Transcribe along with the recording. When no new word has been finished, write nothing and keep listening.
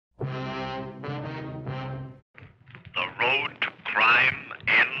Crime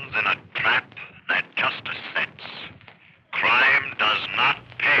ends in a trap that justice sets. Crime does not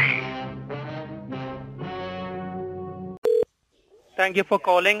pay. Thank you for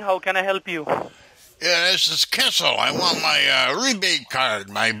calling. How can I help you? Yeah, this is Kissel. I want my rebate card,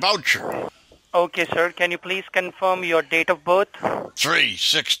 my voucher. Okay, sir. Can you please confirm your date of birth?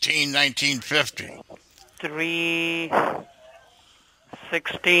 3/16/1950.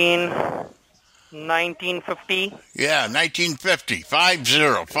 3/16/1950. Yeah, 1950.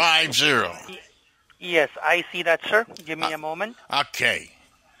 5050. Yes, I see that, sir. Give me a moment. Okay.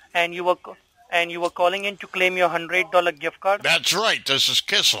 And you were calling in to claim your $100 gift card? That's right. This is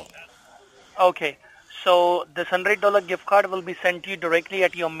Kissel. Okay. So this $100 gift card will be sent to you directly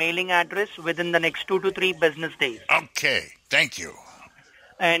at your mailing address within the next 2 to 3 business days. Okay. Thank you.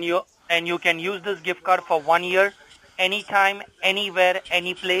 And you can use this gift card for 1 year, anytime, anywhere,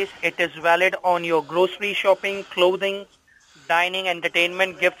 any place. It is valid on your grocery shopping, clothing, dining,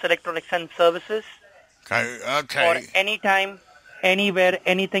 entertainment, gifts, electronics, and services. Okay. Or anytime, anywhere,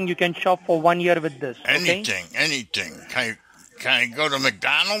 anything you can shop for 1 year with this. Okay? Anything. Can I go to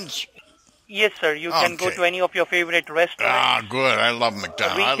McDonald's? Yes, sir. You can go to any of your favorite restaurants. Ah, good. I love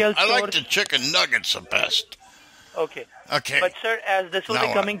McDonald's. Retail I like stores. the chicken nuggets the best. Okay. Okay. But sir, as this will Now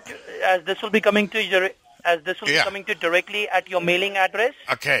be coming to directly at your mailing address.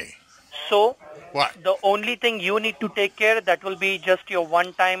 Okay. So What? the only thing you need to take care, that will be just your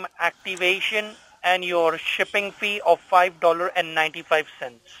one-time activation and your shipping fee of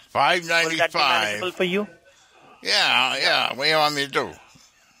 $5.95. Will that be manageable $5.95. for you? Yeah. What do you want me to do?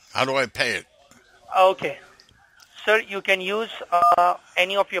 How do I pay it? Okay. Sir, you can use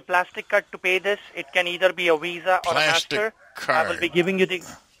any of your plastic card to pay this. It can either be a Visa or a Plastic Master. card. I will be giving you the...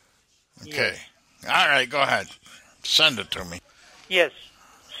 Okay. All right, go ahead. Send it to me. Yes.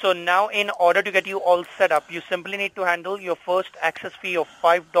 So now in order to get you all set up, you simply need to handle your first access fee of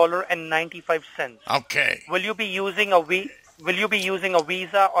 $5.95. Okay. Will you be using a Visa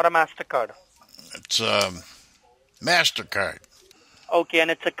or a MasterCard? It's MasterCard. Okay,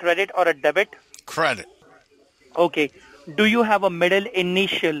 and it's a credit or a debit? Credit. Okay. Do you have a middle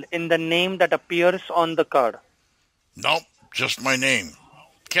initial in the name that appears on the card? Nope, just my name.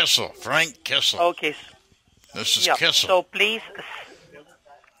 Kissel. Frank Kissel. Okay. This is Yeah. Kissel. So please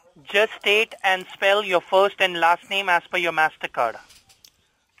just state and spell your first and last name as per your MasterCard.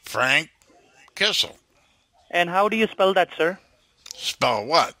 Frank Kissel. And how do you spell that, sir? Spell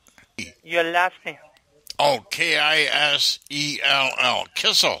what? Your last name. Oh, Kissell.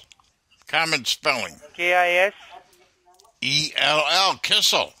 Kissel. Common spelling. K-I-S. E-L-L.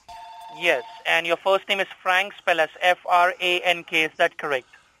 Kissel. Yes. And your first name is Frank, spelled as F-R-A-N-K. Is that correct?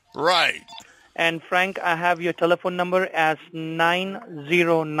 Right. And Frank, I have your telephone number as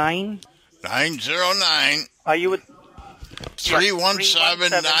 909. 909 Are you with...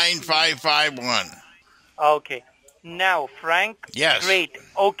 317-9551. Okay. Now, Frank. Yes. Great.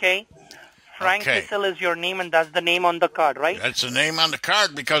 Okay. Frank Okay. Kissel is your name, and that's the name on the card, right? That's the name on the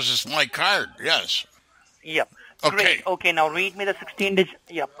card because it's my card. Yes. Yep. Okay. Great. Okay, now read me the 16-digit...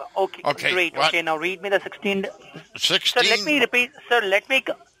 Yep. Okay. Okay, Great. what? Okay, now read me the 16... 16? Sir, let me repeat. Sir, let me...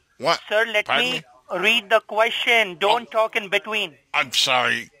 What? Sir, let Pardon me read the question. Don't talk in between. I'm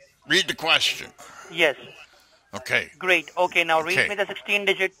sorry. Read the question. Yes. Okay. Great. Okay, now read Okay. me the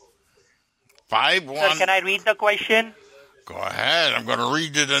 16-digit. 51. Sir, can I read the question? Go ahead. I'm going to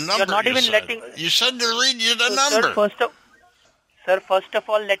read you the number. You're not even said. letting... You said to read you the Sir, number. first of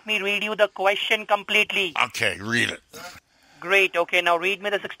all, let me read you the question completely. Okay, read it. Great. Okay, now read me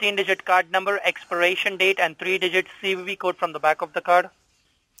the 16-digit card number, expiration date, and 3-digit CVV code from the back of the card.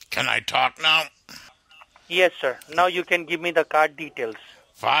 Can I talk now? Yes, sir. Now you can give me the card details.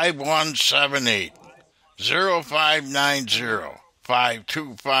 5178 0590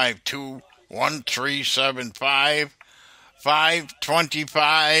 5252 1375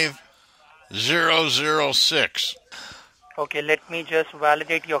 525 006. Okay, let me just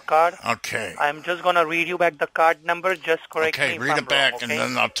validate your card. Okay. I'm just going to read you back the card number. Just correct me Okay, if read I'm it back wrong, and okay?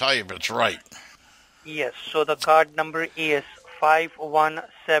 then I'll tell you if it's right. Yes, so the card number is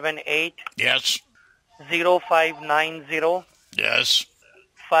 5178 Yes. 0590 Yes.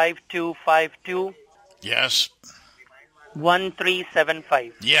 5252 Yes.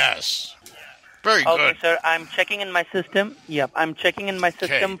 1375. Yes. Very Okay, good. sir, I'm checking in my system. Yep, I'm checking in my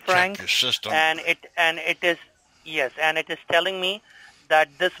system, Okay, Frank. check your system. And it is telling me that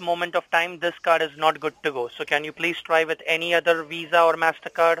this moment of time this card is not good to go. So can you please try with any other Visa or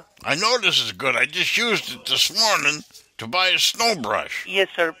MasterCard? I know this is good. I just used it this morning to buy a snow brush. Yes,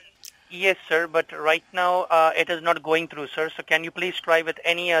 sir. Yes, sir, but right now it is not going through, sir. So can you please try with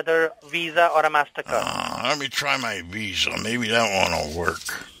any other Visa or a MasterCard? Let me try my Visa. Maybe that one will work.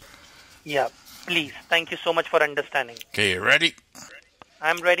 Yeah, please. Thank you so much for understanding. Okay, you ready?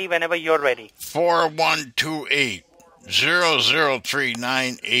 I'm ready whenever you're ready.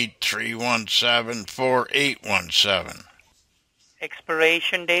 4128-003983174817.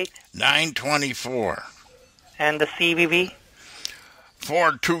 Expiration date 924. and the CVV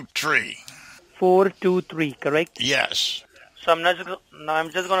 423. 423, correct? Yes. So I'm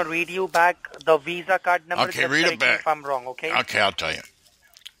just going to read you back the Visa card number. Okay, Just read it correct me back. if I'm wrong, okay? Okay, I'll tell you.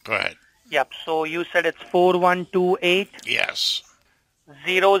 Go ahead. Yep. So you said it's 4128 Yes.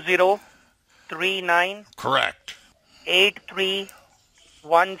 0039 Correct.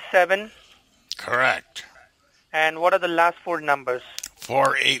 8317. Correct. And what are the last four numbers?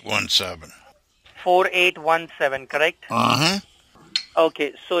 4817. 4817, correct? Uh-huh.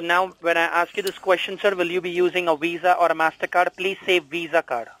 Okay, so now when I ask you this question, sir, will you be using a Visa or a MasterCard? Please say Visa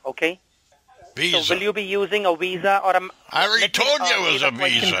card, okay? Visa. So will you be using a Visa or a... I already told you it was a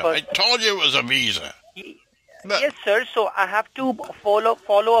question Visa. first. I told you it was a Visa. But Yes, sir. So I have to follow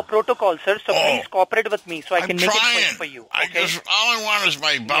a protocol, sir. So please cooperate with me so I can I'm make it trying. quick for you. Okay? All I want is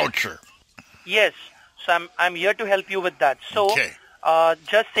my voucher. Yes. So I'm here to help you with that. So Okay.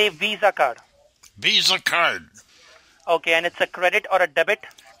 just say Visa card. Visa card. Okay, and it's a credit or a debit?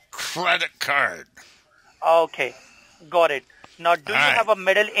 Credit card. Okay, got it. Now, do you All right. have a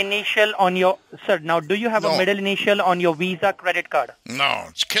middle initial on your... Sir, now do you have No. a middle initial on your Visa credit card? No,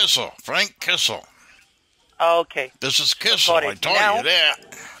 it's Kissel. Frank Kissel. Okay. This is Kissel. Got it. I told Now- you that.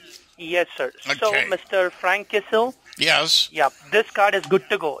 Yes, sir. So, Okay. Mr. Frank Kissel, Yes. yeah, this card is good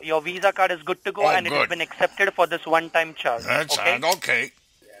to go. Your Visa card is good to go, Oh, and it has good. been accepted for this one-time charge. That's okay? okay.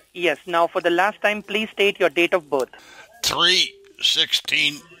 Yes. Now, for the last time, please state your date of birth.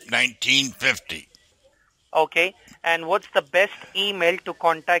 3/16/1950. Okay. And what's the best email to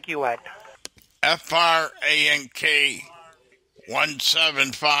contact you at?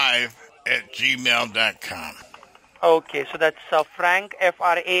 FRANK175@gmail.com. Okay. So that's Frank,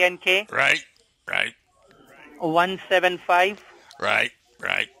 FRANK, Right. 175 Right.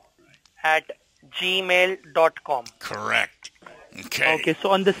 at gmail.com. Correct. Okay. Okay,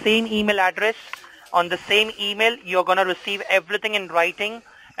 so on the same email address, on the same email, you're going to receive everything in writing,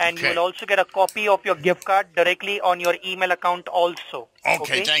 and you Okay. will also get a copy of your gift card directly on your email account also.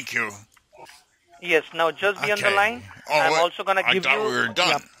 Okay, thank you. Yes, now just be on the Okay. line. Oh, I'm wait, also going to give I thought you... we were done.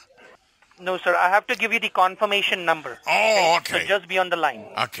 Yeah. No, sir, I have to give you the confirmation number. Oh, So okay. just be on the line.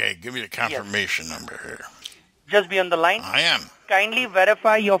 Okay, give me the confirmation number here. Just be on the line. I am. Kindly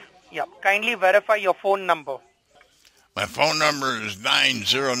verify your phone number. My phone number is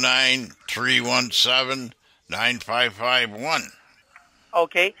 909-317-9551.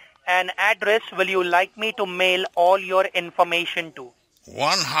 Okay, and address, will you like me to mail all your information to?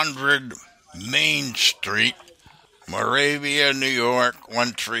 100 Main Street, Moravia, New York,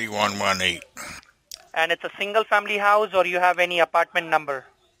 13118. And it's a single family house, or you have any apartment number?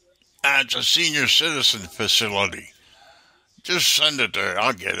 It's a senior citizen facility. Just send it there.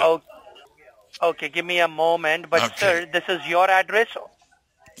 I'll get it. Oh, okay, give me a moment. But Okay. sir, this is your address,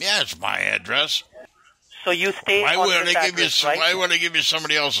 Yeah, it's my address. so you stay Why on would this I give you? address, right? Why would I give you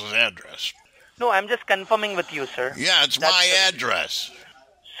somebody else's address? No, I'm just confirming with you, sir. Yeah, it's That's my the- address.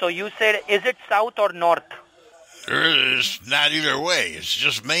 So you said, is it south or north? There is not either way. It's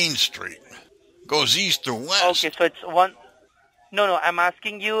just Main Street. Goes east or west. Okay, so it's one... No, I'm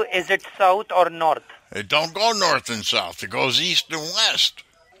asking you, is it south or north? It don't go north and south. It goes east and west.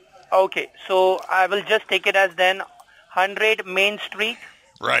 Okay, so I will just take it as then 100 Main Street,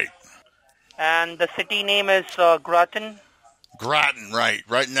 Right. and the city name is Groton. Groton, right.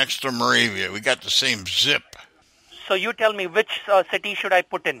 Right next to Moravia. We got the same zip. So you tell me, which city should I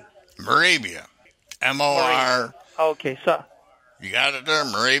put in? Moravia. M-O-R. Okay, so... You got it there,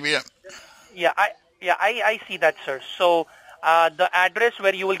 Moravia? Yeah, I see that, sir. So the address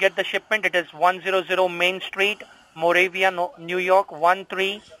where you will get the shipment, it is 100 Main Street, Moravia, New York,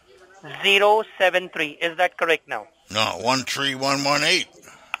 13073. Is that correct now? No, 13118.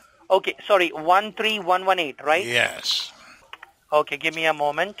 Okay, sorry, 13118, right? Yes. Okay, give me a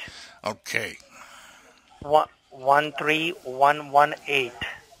moment. Okay. 13118.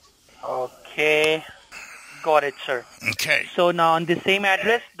 Okay, got it, sir. Okay. So now on the same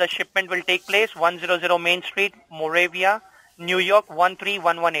address, the shipment will take place, 100 Main Street, Moravia, New York,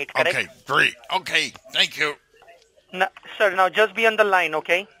 13118, correct? Okay, great. Okay, thank you. No, sir, now just be on the line,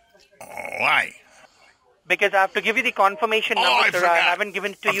 okay? Oh, why? Because I have to give you the confirmation Oh, number, I sir. forgot. I haven't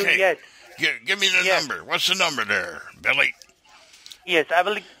given it to you Okay. yet. Give me the Yes. number. What's the number there, Billy? Yes, I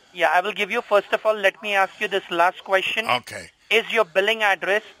will. Yeah, I will give you. First of all, let me ask you this last question. Okay. Is your billing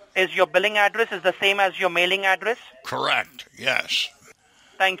address is your billing address is the same as your mailing address? Correct. Yes.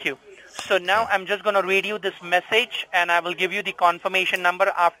 Thank you. So now I'm just going to read you this message and I will give you the confirmation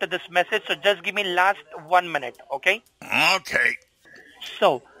number after this message. So just give me last 1 minute, okay? Okay.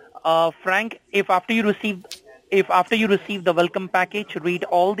 So, Frank, if after you receive the welcome package, read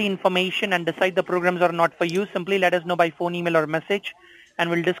all the information and decide the programs are not for you, simply let us know by phone, email or message and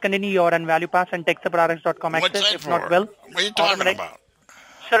we'll discontinue your and value pass and textsuprx.com access. What's that if for? not well. What are you talking about?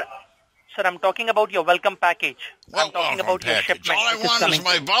 Sir, I'm talking about your welcome package. What I'm talking welcome about your package? shipment. All I want is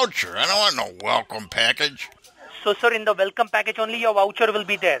my voucher. I don't want no welcome package. So, sir, in the welcome package, only your voucher will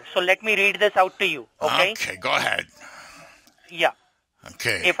be there. So let me read this out to you, okay? Okay, go ahead. Yeah.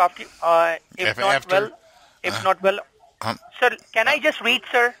 Okay. If not well, sir, can I just read,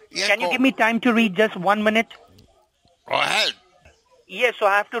 sir? Yeah, Can you give me time to read just 1 minute? Go ahead. Yes, so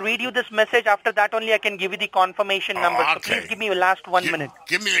I have to read you this message. After that only I can give you the confirmation number. So okay. please give me the last 1 minute.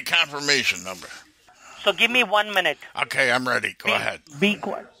 Give me the confirmation number. So give me 1 minute. Okay, I'm ready. Go ahead. Be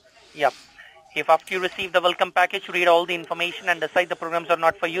quiet. Yep. If after you receive the welcome package, read all the information and decide the programs are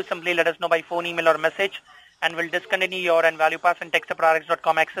not for you, simply let us know by phone, email or message and we'll discontinue your and value pass and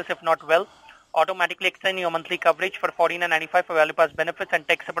textsuprx.com access. If not well, automatically extend your monthly coverage for $49.95 for value pass benefits and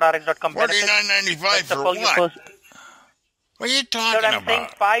textsuprx.com benefits. $49.95 for what? What are you talking about? Sir, I'm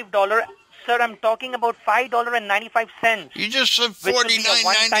saying $5. Sir, I'm talking about $5.95. You just said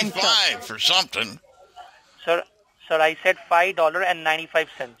 $49.95 for something. Sir, I said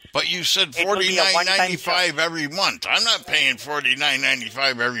 $5.95. But you said $49.95 every month. I'm not paying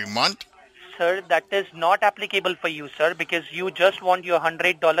 $49.95 every month. Sir, that is not applicable for you, sir, because you just want your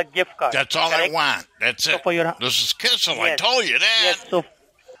 $100 gift card. That's all correct? I want. That's it. This is Kissel. Yes. I told you that.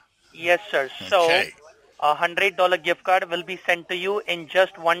 Yes, sir. So, okay. A $100 gift card will be sent to you in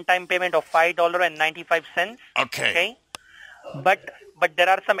just one-time payment of $5.95. Okay. But there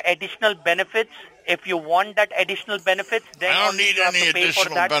are some additional benefits. If you want that additional benefits, then I don't need any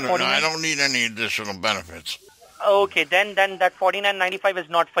additional benefits. I don't need any additional benefits. Okay, then that $49.95 is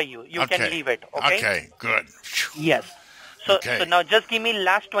not for you. You can leave it. Okay. Okay. Good. Yes. So now just give me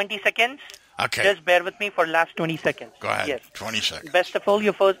last 20 seconds. Okay. Just bear with me for last 20 seconds. Go ahead. Yes. 20 seconds. Best of all,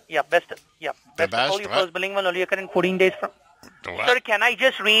 your first billing will only occur in 14 days from. Sir, can I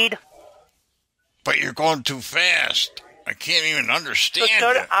just read? But you're going too fast. I can't even understand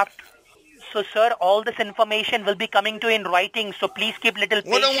it. So, sir, all this information will be coming to you in writing, so please keep little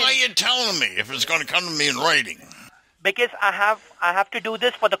patience. Why are you telling me if it's going to come to me in writing? Because I have to do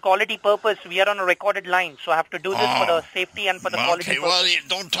this for the quality purpose. We are on a recorded line, so I have to do this for the safety and for the quality purpose. Okay, well,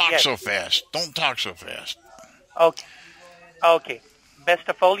 don't talk so fast. Don't talk so fast. Okay. Best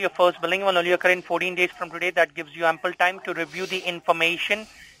of all, your first billing will only occur in 14 days from today. That gives you ample time to review the information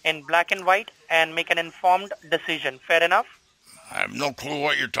in black and white and make an informed decision. Fair enough? I have no clue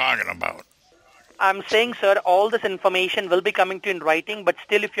what you're talking about. I'm saying, sir, all this information will be coming to you in writing, but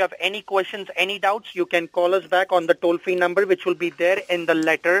still if you have any questions, any doubts, you can call us back on the toll-free number, which will be there in the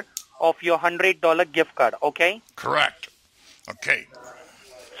letter of your $100 gift card, okay? Correct. Okay.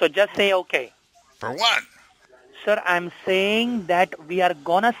 So just say okay. For what? Sir, I'm saying that we are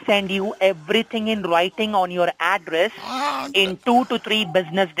going to send you everything in writing on your address in 2 to 3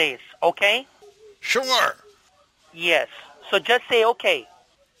 business days, okay? Sure. Yes. So just say okay.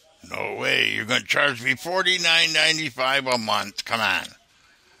 No way. You're going to charge me $49.95 a month. Come on.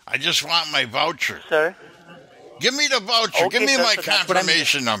 I just want my voucher. Sir? Give me the voucher. Okay, give me sir, my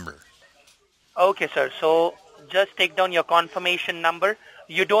confirmation number. Okay, sir. So just take down your confirmation number.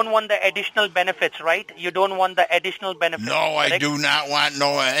 You don't want the additional benefits, right? You don't want the additional benefits. No, correct? I do not want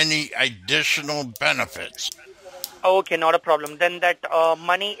any additional benefits. Okay, not a problem. Then that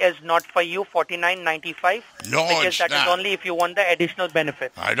money is not for you, $49.95. No, because it's that not. is only if you want the additional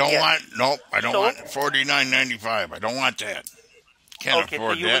benefits. I don't want $49.95. I don't want that. Can't afford that. Okay,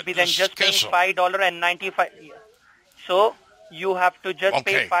 so you will be then just paying $5.95. So you have to just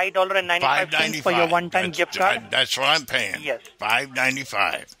pay $5.95 for your one-time gift card. That's what I'm paying. Yes.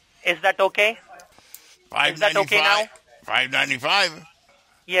 $5.95. Is that okay? $5.95. Is that okay now? $5.95.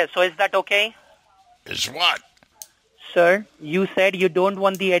 Yes, so is that okay? Is what? Sir, you said you don't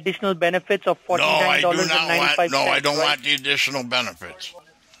want the additional benefits of $49.95. No, I don't want the additional benefits.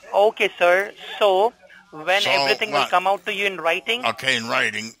 Okay, sir. So, when everything will come out to you in writing... Okay, in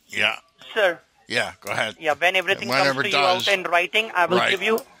writing, yeah. Sir. Yeah, go ahead. Yeah, when everything comes to you out in writing, I will give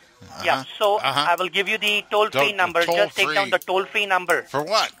you... Yeah, so I will give you the toll-free number. Just take down the toll-free number. For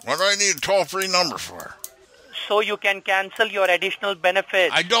what? What do I need a toll-free number for? So you can cancel your additional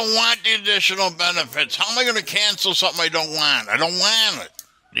benefits. I don't want the additional benefits. How am I going to cancel something I don't want? I don't want it.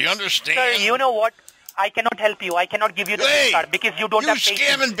 Do you understand? Sir, you know what? I cannot help you. I cannot give you the Hey, gift card because you don't you have patience.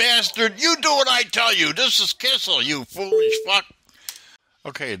 scamming bastard. You do what I tell you. This is Kissel, you foolish fuck.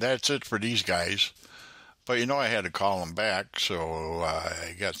 Okay, that's it for these guys. But you know I had to call them back, so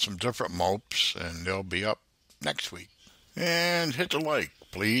I got some different mopes, and they'll be up next week. And hit the like,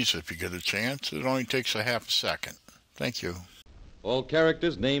 please, if you get a chance. It only takes a half a second. Thank you. All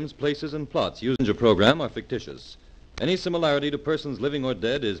characters, names, places, and plots used in your program are fictitious. Any similarity to persons living or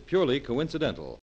dead is purely coincidental.